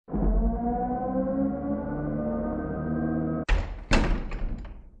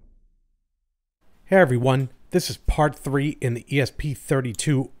Hey everyone, this is part 3 in the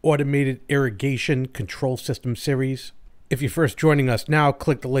ESP32 Automated Irrigation Control System series. If you're first joining us now,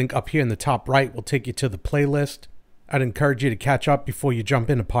 click the link up here in the top right. We'll take you to the playlist. I'd encourage you to catch up before you jump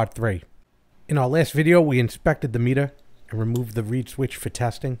into part 3. In our last video, we inspected the meter and removed the reed switch for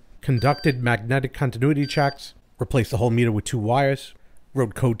testing, conducted magnetic continuity checks, replaced the whole meter with 2 wires,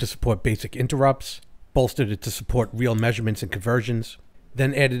 wrote code to support basic interrupts, bolstered it to support real measurements and conversions,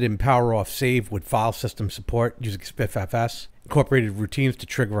 then added in power off save with file system support using SPIFFS, incorporated routines to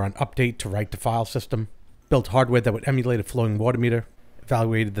trigger on update to write to file system, built hardware that would emulate a flowing water meter,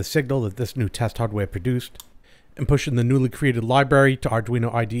 evaluated the signal that this new test hardware produced, and pushed in the newly created library to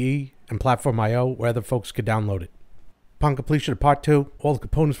Arduino IDE and Platform IO where other folks could download it. Upon completion of part 2, all the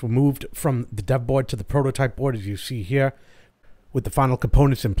components were moved from the dev board to the prototype board as you see here. With the final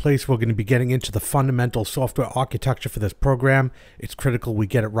components in place, we're going to be getting into the fundamental software architecture for this program. It's critical we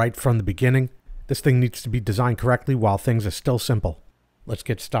get it right from the beginning. This thing needs to be designed correctly while things are still simple. Let's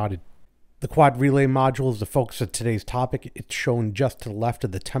get started. The quad relay module is the focus of today's topic. It's shown just to the left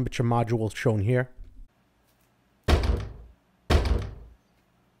of the temperature module shown here.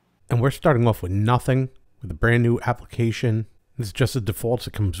 And we're starting off with nothing, with a brand new application. This is just the defaults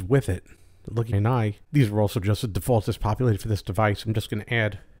that comes with it. Looking at an eye, these are also just the defaults that's populated for this device. I'm just going to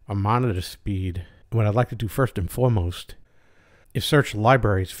add a monitor speed. And what I'd like to do first and foremost is search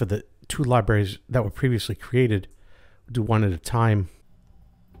libraries for the 2 libraries that were previously created. We'll do one at a time.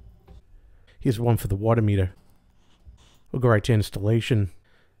 Here's one for the water meter. We'll go right to installation.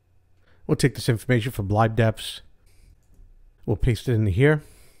 We'll take this information from libdepths. We'll paste it in here.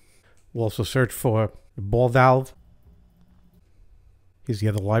 We'll also search for the ball valve. Here's the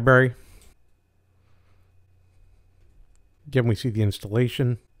other library. Again, we see the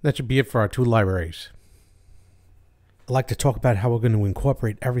installation. That should be it for our 2 libraries. I'd like to talk about how we're going to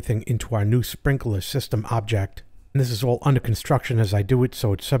incorporate everything into our new sprinkler system object. And this is all under construction as I do it,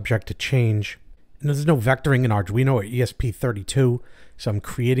 so it's subject to change. And there's no vectoring in Arduino or ESP32, so I'm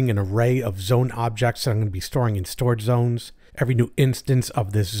creating an array of zone objects that I'm going to be storing in stored zones. Every new instance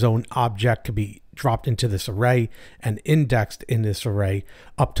of this zone object could be dropped into this array and indexed in this array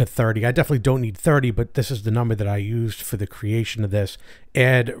up to 30. I definitely don't need 30, but this is the number that I used for the creation of this.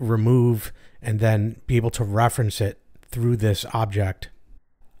 Add, remove, and then be able to reference it through this object.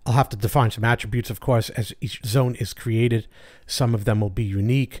 I'll have to define some attributes, of course, as each zone is created. Some of them will be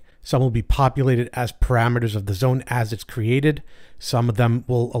unique. Some will be populated as parameters of the zone as it's created. Some of them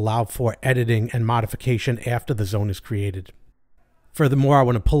will allow for editing and modification after the zone is created. Furthermore, I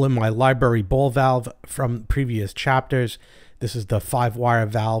want to pull in my library ball valve from previous chapters. This is the 5-wire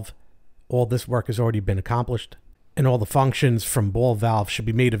valve. All this work has already been accomplished. And all the functions from ball valve should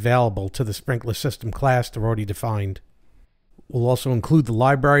be made available to the sprinkler system class. They're already defined. We'll also include the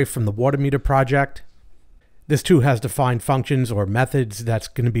library from the water meter project. This too has defined functions or methods that's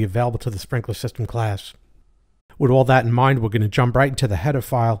going to be available to the sprinkler system class. With all that in mind, we're going to jump right into the header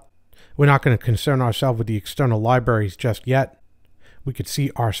file. We're not going to concern ourselves with the external libraries just yet. We could see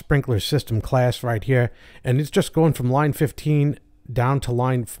our sprinkler system class right here, and it's just going from line 15 down to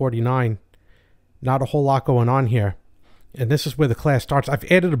line 49. Not a whole lot going on here. And this is where the class starts. I've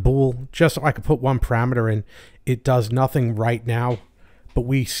added a bool just so I could put one parameter in. It does nothing right now, but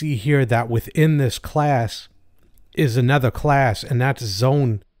we see here that within this class is another class, and that's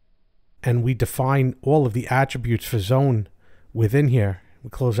zone. And we define all of the attributes for zone within here.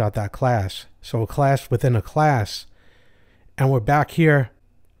 We close out that class. So a class within a class. And we're back here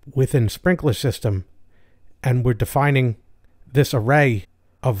within sprinkler system, and we're defining this array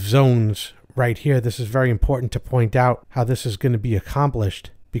of zones right here. This is very important to point out how this is going to be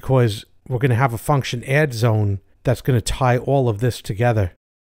accomplished, because we're going to have a function add zone that's going to tie all of this together.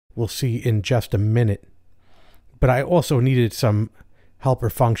 We'll see in just a minute. But I also needed some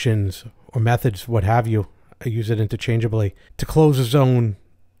helper functions or methods, what have you. I use it interchangeably to close a zone,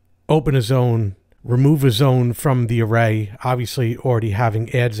 open a zone, remove a zone from the array. Obviously already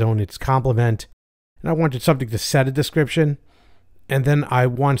having add zone, its complement. And I wanted something to set a description. And then I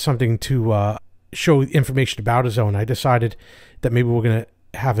want something to show information about a zone. I decided that maybe we're going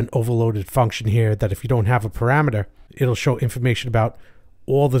to have an overloaded function here that if you don't have a parameter, it'll show information about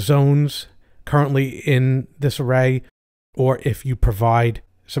all the zones currently in this array. Or if you provide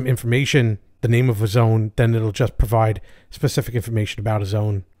some information, the name of a zone, then it'll just provide specific information about a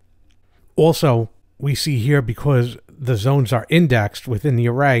zone. Also, we see here, because the zones are indexed within the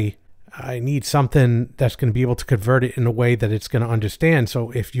array, I need something that's going to be able to convert it in a way that it's going to understand.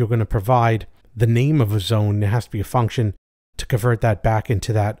 So if you're going to provide the name of a zone, there has to be a function to convert that back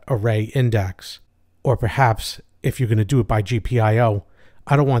into that array index. Or perhaps if you're going to do it by GPIO,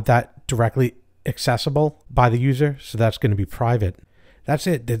 I don't want that directly accessible by the user, so that's going to be private. That's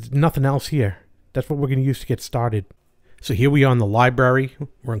it. There's nothing else here. That's what we're going to use to get started. So here we are in the library.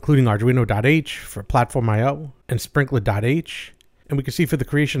 We're including Arduino.h for platform IO and sprinkler.h. And we can see for the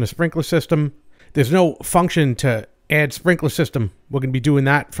creation of sprinkler system, there's no function to add sprinkler system. We're going to be doing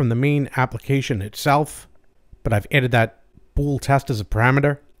that from the main application itself. But I've added that bool test as a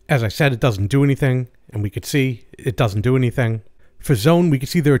parameter. As I said, it doesn't do anything. And we could see it doesn't do anything. For zone, we can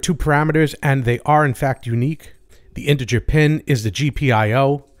see there are two parameters, and they are in fact unique. The integer pin is the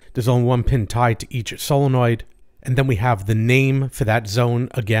GPIO. There's only one pin tied to each solenoid. And then we have the name for that zone,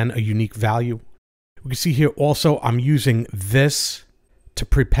 again, a unique value. We can see here also I'm using this to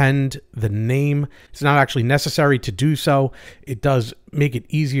prepend the name. It's not actually necessary to do so. It does make it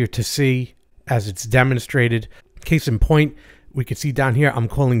easier to see as it's demonstrated. Case in point, we can see down here I'm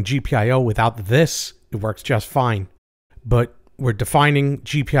calling GPIO without this. It works just fine. But we're defining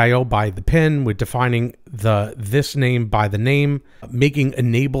GPIO by the pin. We're defining this name by the name, making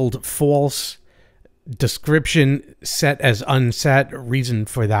enabled false, description set as unset, reason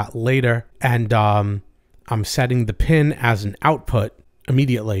for that later. And I'm setting the pin as an output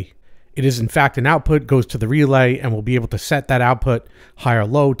immediately. It is in fact an output, goes to the relay, and we'll be able to set that output high or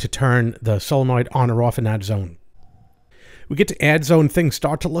low to turn the solenoid on or off in that zone. We get to add zone, things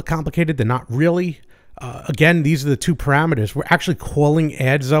start to look complicated. They're not really. Again, these are the two parameters. We're actually calling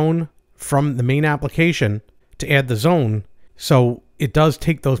add zone from the main application to add the zone. So it does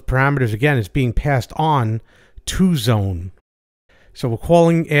take those parameters, again, it's being passed on to zone. So we're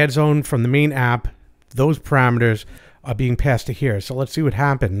calling add zone from the main app. Those parameters are being passed to here. So let's see what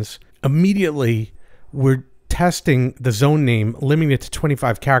happens. Immediately, we're testing the zone name, limiting it to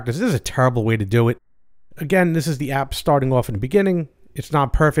 25 characters. This is a terrible way to do it. Again, this is the app starting off in the beginning. It's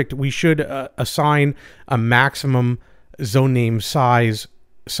not perfect. We should assign a maximum zone name size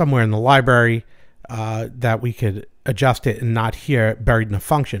somewhere in the library that we could adjust it and not here buried in a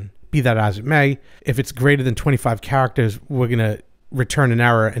function. Be that as it may, if it's greater than 25 characters, we're going to return an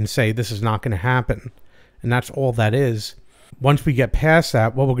error and say this is not going to happen. And that's all that is. Once we get past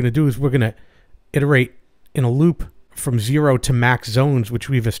that, what we're going to do is we're going to iterate in a loop from 0 to max zones, which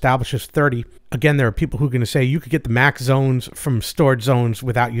we've established as 30. Again, there are people who are going to say you could get the max zones from stored zones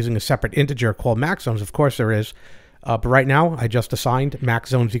without using a separate integer called max zones. Of course there is. But right now, I just assigned max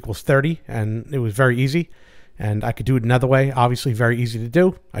zones equals 30, and it was very easy. And I could do it another way. Obviously, very easy to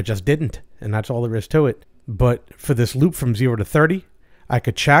do. I just didn't, and that's all there is to it. But for this loop from 0 to 30, I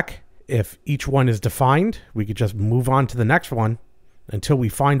could check if each one is defined. We could just move on to the next one until we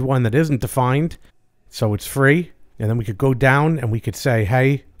find one that isn't defined, so it's free. And then we could go down and we could say,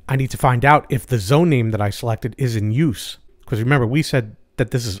 hey, I need to find out if the zone name that I selected is in use. Because remember, we said that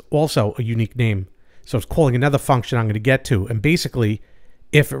this is also a unique name. So it's calling another function I'm going to get to. And basically,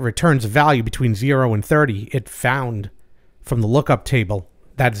 if it returns a value between 0 and 30, it found from the lookup table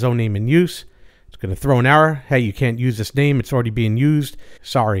that zone name in use. It's going to throw an error. Hey, you can't use this name. It's already being used.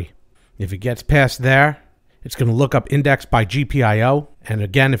 Sorry. If it gets past there, it's going to look up index by GPIO. And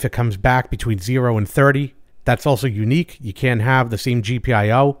again, if it comes back between 0 and 30, that's also unique. You can't have the same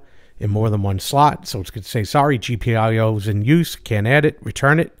GPIO in more than one slot. So it's going to say, sorry, GPIO is in use. Can't add it.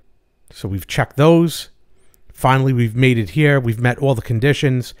 Return it. So we've checked those. Finally, we've made it here. We've met all the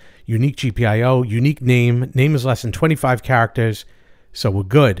conditions. Unique GPIO, unique name. Name is less than 25 characters. So we're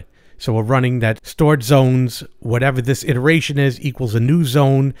good. So we're running that stored zones, whatever this iteration is, equals a new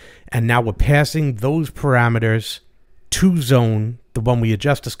zone. And now we're passing those parameters to zone, the one we had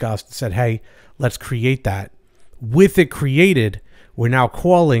just discussed, and said, hey, let's create that. With it created, we're now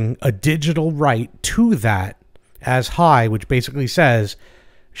calling a digital write to that as high, which basically says,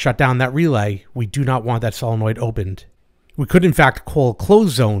 shut down that relay. We do not want that solenoid opened. We could, in fact, call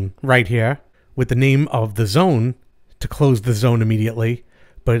close zone right here with the name of the zone to close the zone immediately.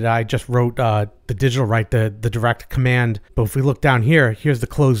 But I just wrote the digital write, the direct command. But if we look down here, here's the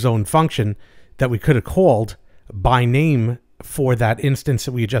close zone function that we could have called by name for that instance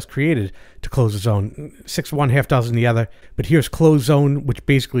that we had just created to close the zone. 6 one, half dozen the other. But here's close zone, which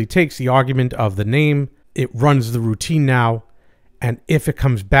basically takes the argument of the name. It runs the routine now. And if it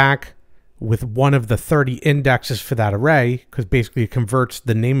comes back with one of the 30 indexes for that array, because basically it converts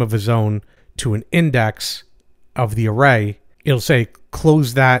the name of a zone to an index of the array, it'll say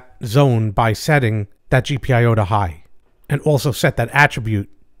close that zone by setting that GPIO to high. And also set that attribute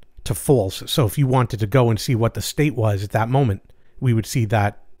to false. So if you wanted to go and see what the state was at that moment, we would see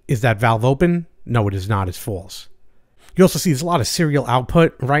that, is that valve open? No, it is not. It's false. You also see there's a lot of serial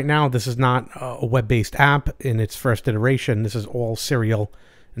output right now. This is not a web-based app in its first iteration. This is all serial,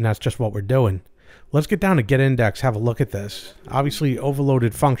 and that's just what we're doing. Let's get down to getIndex, have a look at this. Obviously,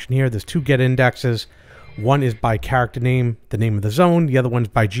 overloaded function here. There's two getIndexes. One is by character name, the name of the zone. The other one's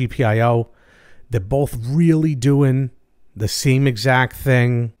by GPIO. They're both really doing the same exact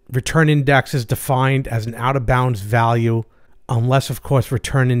thing. Return index is defined as an out-of-bounds value, unless, of course,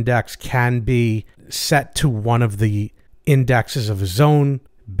 return index can be set to one of the indexes of a zone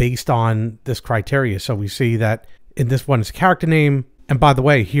based on this criteria. So we see that in this one is character name. And by the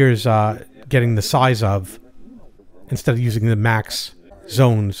way, here's getting the size of, instead of using the max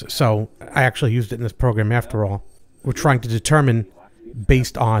zones. So I actually used it in this program after all. We're trying to determine,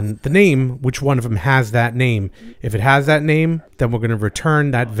 based on the name, which one of them has that name. If it has that name, then we're going to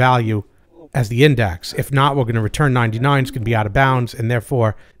return that value as the index. If not, we're going to return 99. It's going to be out of bounds, and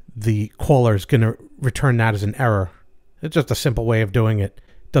therefore the caller is going to return that as an error. It's just a simple way of doing it.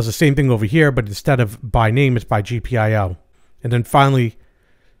 It does the same thing over here, but instead of by name, it's by GPIO. And then finally,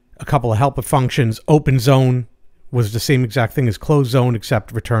 a couple of helper functions. Open zone was the same exact thing as closed zone,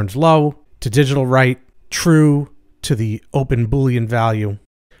 except returns low to digital write, true to the open Boolean value.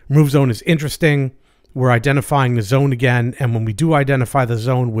 Remove zone is interesting. We're identifying the zone again, and when we do identify the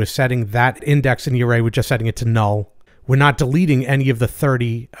zone, we're setting that index in the array. We're just setting it to null. We're not deleting any of the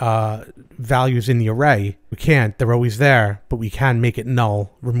 30 values in the array. We can't. They're always there, but we can make it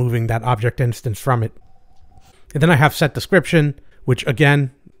null, removing that object instance from it. And then I have set description, which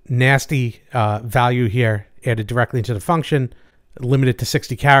again, nasty value here, added directly into the function, limited to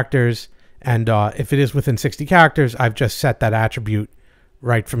 60 characters. And if it is within 60 characters, I've just set that attribute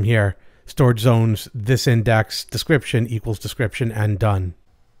right from here. Stored zones, this index, description equals description, and done.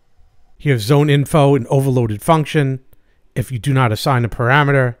 Here's zone info, an overloaded function. If you do not assign a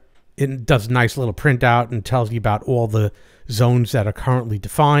parameter, it does a nice little printout and tells you about all the zones that are currently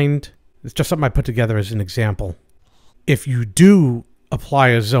defined. It's just something I put together as an example. If you do apply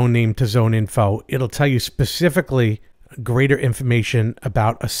a zone name to zone info, it'll tell you specifically greater information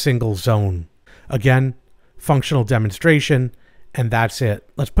about a single zone. Again, functional demonstration, and that's it.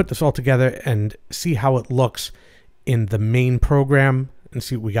 Let's put this all together and see how it looks in the main program and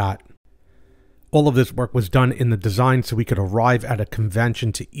see what we got. All of this work was done in the design so we could arrive at a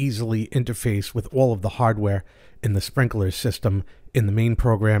convention to easily interface with all of the hardware in the sprinkler system in the main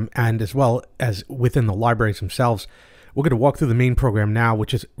program, and as well as within the libraries themselves. We're going to walk through the main program now,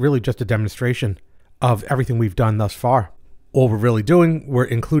 which is really just a demonstration of everything we've done thus far. All we're really doing, we're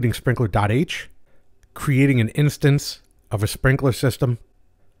including sprinkler.h, creating an instance of a sprinkler system,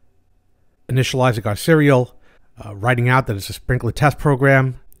 initializing our serial, writing out that it's a sprinkler test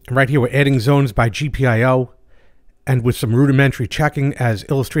program, and right here we're adding zones by GPIO, and with some rudimentary checking as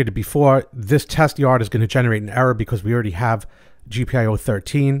illustrated before, this test yard is going to generate an error because we already have GPIO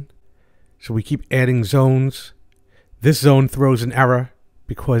 13. So we keep adding zones. This zone throws an error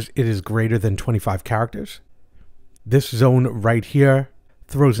because it is greater than 25 characters. This zone right here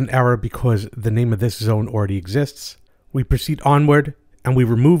throws an error because the name of this zone already exists. We proceed onward and we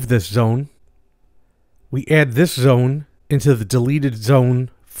remove this zone. We add this zone into the deleted zone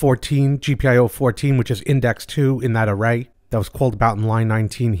 14, GPIO 14, which is index 2 in that array that was called about in line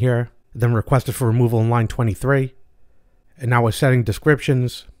 19 here, then requested for removal in line 23. And now we're setting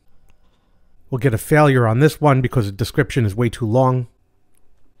descriptions. We'll get a failure on this one because the description is way too long.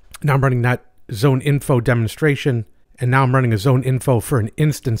 Now I'm running that zone info demonstration, and now I'm running a zone info for an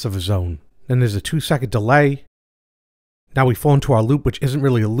instance of a zone. Then there's a 2-second delay. Now we fall into our loop, which isn't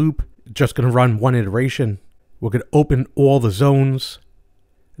really a loop, just going to run one iteration. We're going to open all the zones,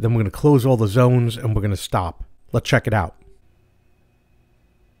 then we're going to close all the zones, and we're going to stop. Let's check it out.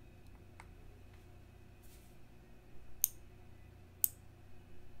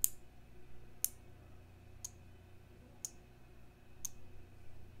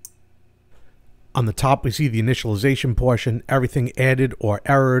 On the top, we see the initialization portion, everything added or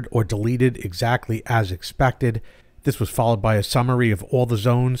errored or deleted exactly as expected. This was followed by a summary of all the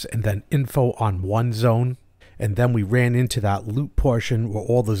zones and then info on one zone. And then we ran into that loop portion where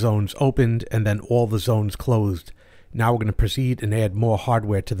all the zones opened and then all the zones closed. Now we're going to proceed and add more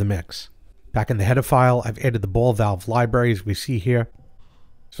hardware to the mix. Back in the header file, I've added the ball valve library as we see here.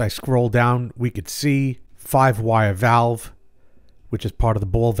 As I scroll down, we could see 5-wire valve, which is part of the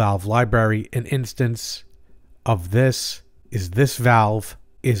ball valve library. An instance of this is this valve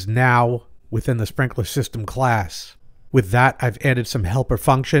is now within the sprinkler system class. With that, I've added some helper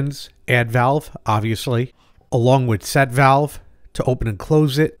functions, add valve, obviously, along with set valve to open and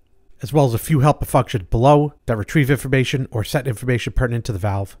close it, as well as a few helper functions below that retrieve information or set information pertinent to the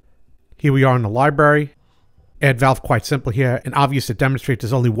valve. Here we are in the library. Add valve, quite simple here, and obvious it demonstrates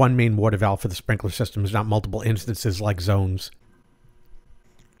there's only one main water valve for the sprinkler system. There's not multiple instances like zones.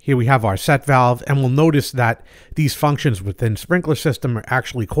 Here we have our set valve, and we'll notice that these functions within sprinkler system are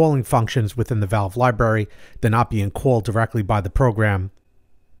actually calling functions within the valve library. They're not being called directly by the program.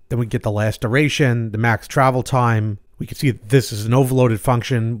 Then we get the last duration, the max travel time. We can see that this is an overloaded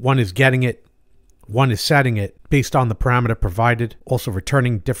function. One is getting it, one is setting it based on the parameter provided, also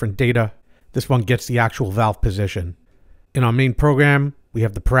returning different data. This one gets the actual valve position. In our main program, we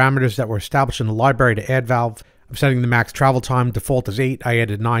have the parameters that were established in the library to add valve. I'm setting the max travel time, default is 8, I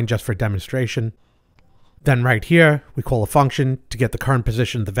added 9 just for demonstration. Then right here, we call a function to get the current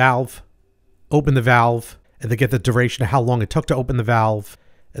position of the valve, open the valve, and then get the duration of how long it took to open the valve.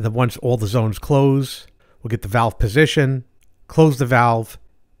 And then once all the zones close, we'll get the valve position, close the valve,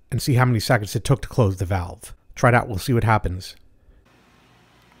 and see how many seconds it took to close the valve. Try it out, we'll see what happens.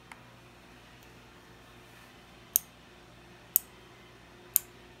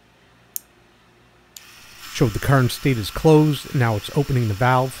 Showed the current state is closed, now it's opening the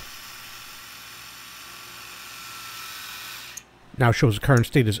valve. Now shows the current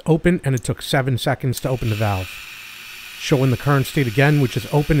state is open, and it took 7 seconds to open the valve. Showing the current state again, which is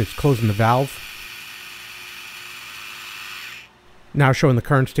open, it's closing the valve. Now showing the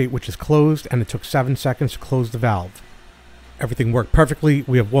current state, which is closed, and it took 7 seconds to close the valve. Everything worked perfectly.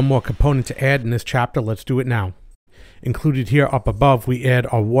 We have one more component to add in this chapter. Let's do it now. Included here up above, we add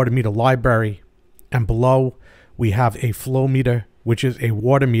our water meter library. And below, we have a flow meter, which is a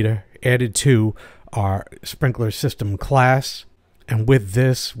water meter added to our sprinkler system class. And with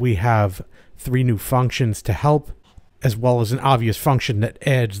this, we have 3 new functions to help, as well as an obvious function that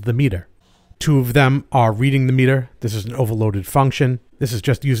adds the meter. 2 of them are reading the meter. This is an overloaded function. This is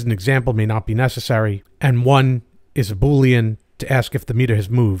just used as an example, may not be necessary. And 1 is a Boolean to ask if the meter has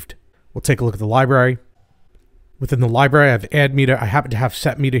moved. We'll take a look at the library. Within the library, I have add meter. I happen to have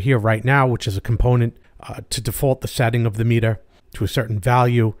set meter here right now, which is a component to default the setting of the meter to a certain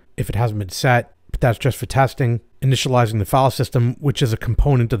value if it hasn't been set, but that's just for testing. Initializing the file system, which is a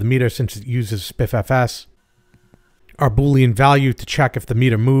component of the meter since it uses spiffs. Our Boolean value to check if the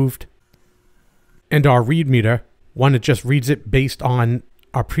meter moved. And our read meter, one that just reads it based on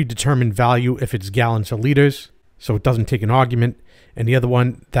our predetermined value if it's gallons or liters, so it doesn't take an argument. And the other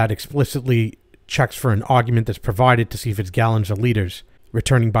one that explicitly checks for an argument that's provided to see if it's gallons or liters,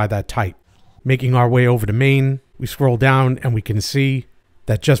 returning by that type. Making our way over to main, we scroll down and we can see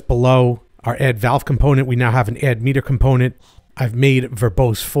that just below our add valve component, we now have an add meter component. I've made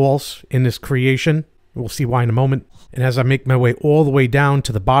verbose false in this creation. We'll see why in a moment. And as I make my way all the way down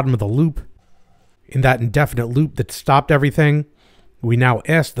to the bottom of the loop, in that indefinite loop that stopped everything, we now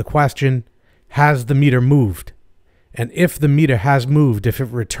ask the question, has the meter moved? And if the meter has moved, if it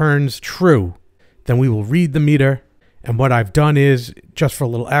returns true, then we will read the meter. And what I've done is, just for a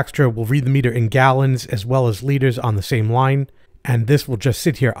little extra, we'll read the meter in gallons as well as liters on the same line. And this will just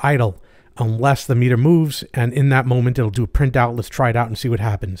sit here idle unless the meter moves. And in that moment, it'll do a printout. Let's try it out and see what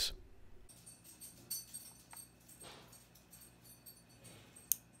happens.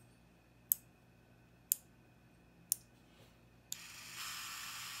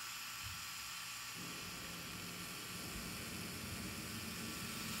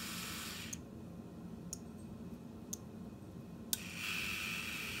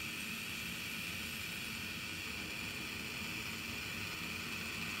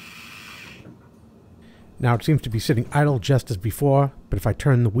 Now it seems to be sitting idle just as before, but if I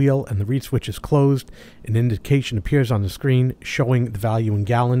turn the wheel and the read switch is closed, an indication appears on the screen showing the value in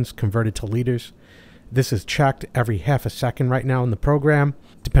gallons converted to liters. This is checked every half a second right now in the program.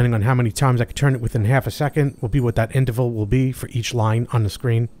 Depending on how many times I can turn it within half a second will be what that interval will be for each line on the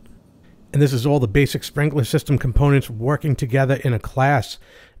screen. And this is all the basic sprinkler system components working together in a class.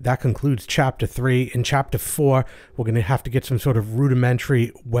 That concludes Chapter 3. In Chapter 4, we're going to have to get some sort of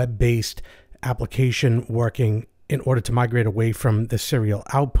rudimentary web-based application working in order to migrate away from the serial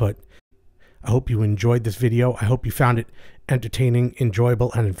output. I hope you enjoyed this video. I hope you found it entertaining,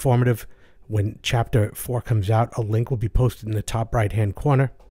 enjoyable, and informative. When Chapter 4 comes out, a link will be posted in the top right-hand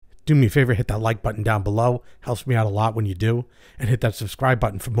corner. Do me a favor, hit that like button down below. Helps me out a lot when you do. And hit that subscribe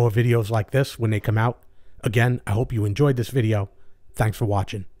button for more videos like this when they come out. Again, I hope you enjoyed this video. Thanks for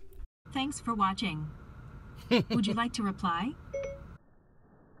watching. Thanks for watching. Would you like to reply?